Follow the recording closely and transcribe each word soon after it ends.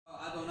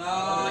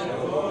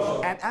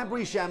At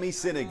Abrishami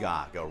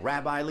Synagogue, a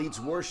rabbi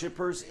leads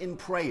worshipers in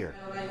prayer.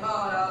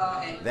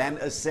 Then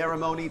a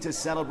ceremony to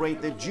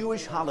celebrate the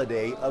Jewish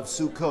holiday of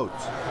Sukkot.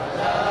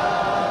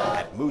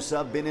 At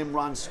Musa bin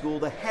Imran School,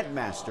 the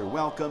headmaster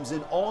welcomes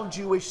an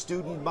all-Jewish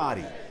student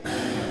body.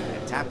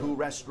 At Tapu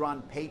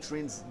restaurant,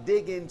 patrons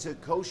dig into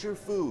kosher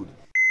food.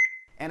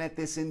 And at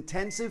this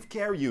intensive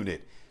care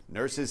unit,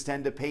 nurses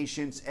tend to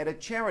patients at a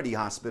charity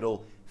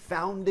hospital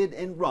founded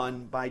and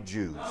run by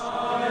Jews.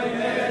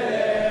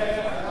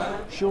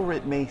 Sure,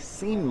 it may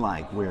seem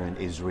like we're in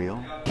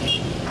Israel,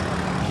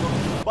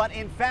 but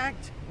in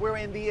fact, we're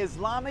in the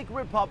Islamic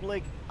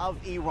Republic of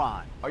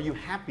Iran. Are you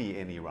happy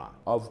in Iran?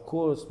 Of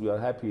course, we are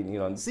happy in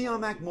Iran.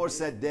 Siamak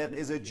Morsadegh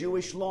is a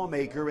Jewish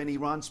lawmaker in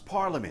Iran's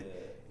parliament.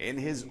 In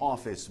his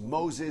office,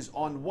 Moses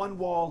on one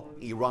wall,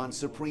 Iran's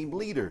supreme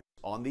leader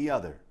on the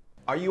other.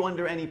 Are you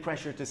under any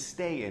pressure to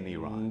stay in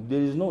Iran?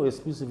 There is no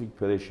specific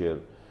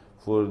pressure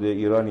for the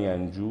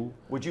Iranian Jew.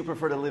 Would you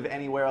prefer to live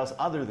anywhere else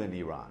other than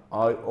Iran?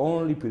 I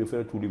only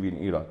prefer to live in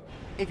Iran.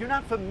 If you're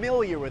not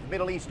familiar with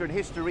Middle Eastern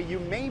history, you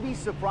may be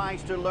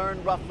surprised to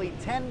learn roughly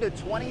 10 to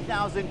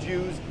 20,000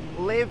 Jews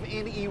live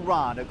in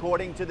Iran,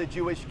 according to the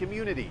Jewish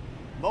community.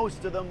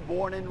 Most of them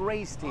born and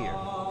raised here.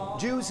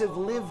 Jews have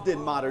lived in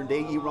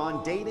modern-day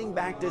Iran dating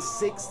back to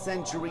 6th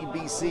century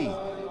BC,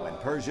 when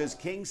Persia's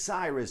King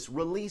Cyrus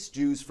released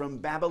Jews from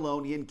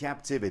Babylonian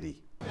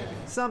captivity.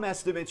 Some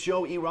estimates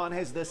show Iran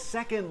has the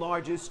second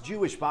largest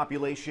Jewish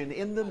population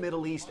in the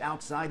Middle East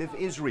outside of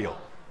Israel.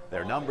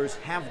 Their numbers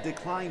have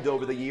declined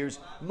over the years,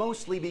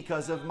 mostly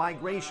because of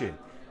migration.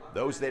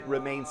 Those that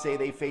remain say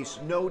they face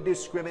no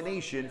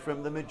discrimination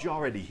from the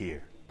majority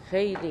here.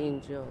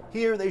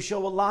 Here they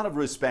show a lot of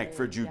respect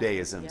for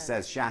Judaism,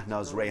 says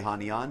Shahnaz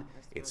Rehanian.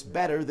 It's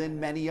better than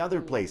many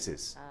other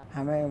places.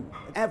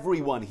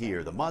 Everyone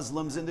here, the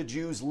Muslims and the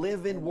Jews,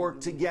 live and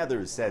work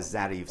together, says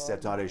Zarif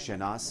Setare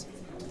Shenas.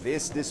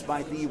 This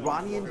despite the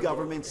Iranian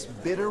government's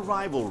bitter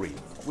rivalry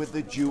with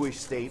the Jewish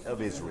state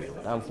of Israel.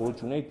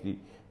 Unfortunately,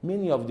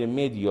 many of the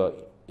media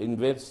in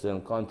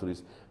Western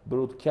countries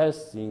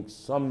broadcasting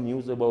some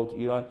news about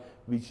Iran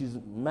which is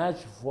much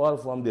far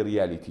from the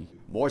reality.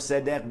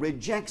 Morsadegh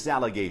rejects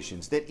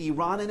allegations that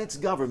Iran and its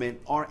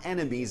government are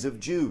enemies of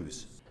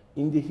Jews.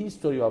 In the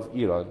history of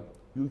Iran,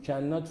 you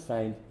cannot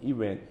find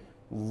even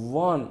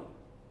one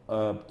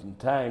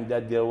time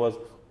that there was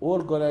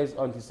organized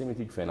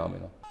anti-Semitic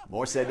phenomena.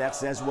 Morsadegh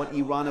says what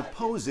Iran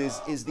opposes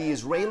is the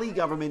Israeli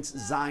government's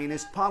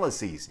Zionist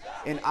policies,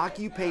 an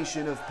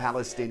occupation of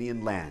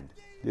Palestinian land.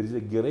 There is a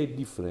great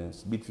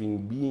difference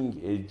between being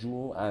a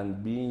Jew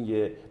and being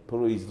a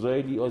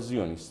pro-Israeli or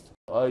Zionist.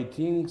 I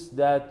think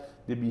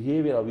that the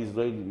behavior of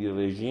Israeli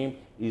regime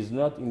is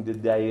not in the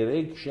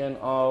direction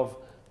of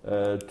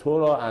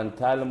Torah and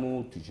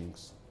Talmud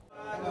teachings.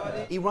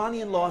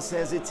 Iranian law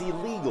says it's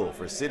illegal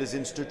for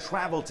citizens to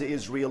travel to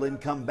Israel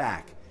and come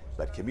back.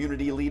 But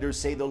community leaders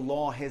say the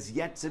law has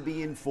yet to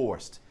be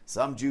enforced.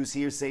 Some Jews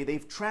here say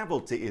they've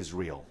traveled to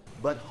Israel,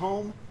 but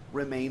home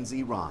remains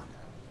Iran.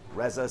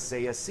 Reza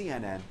Sayah,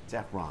 CNN,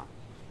 Tehran.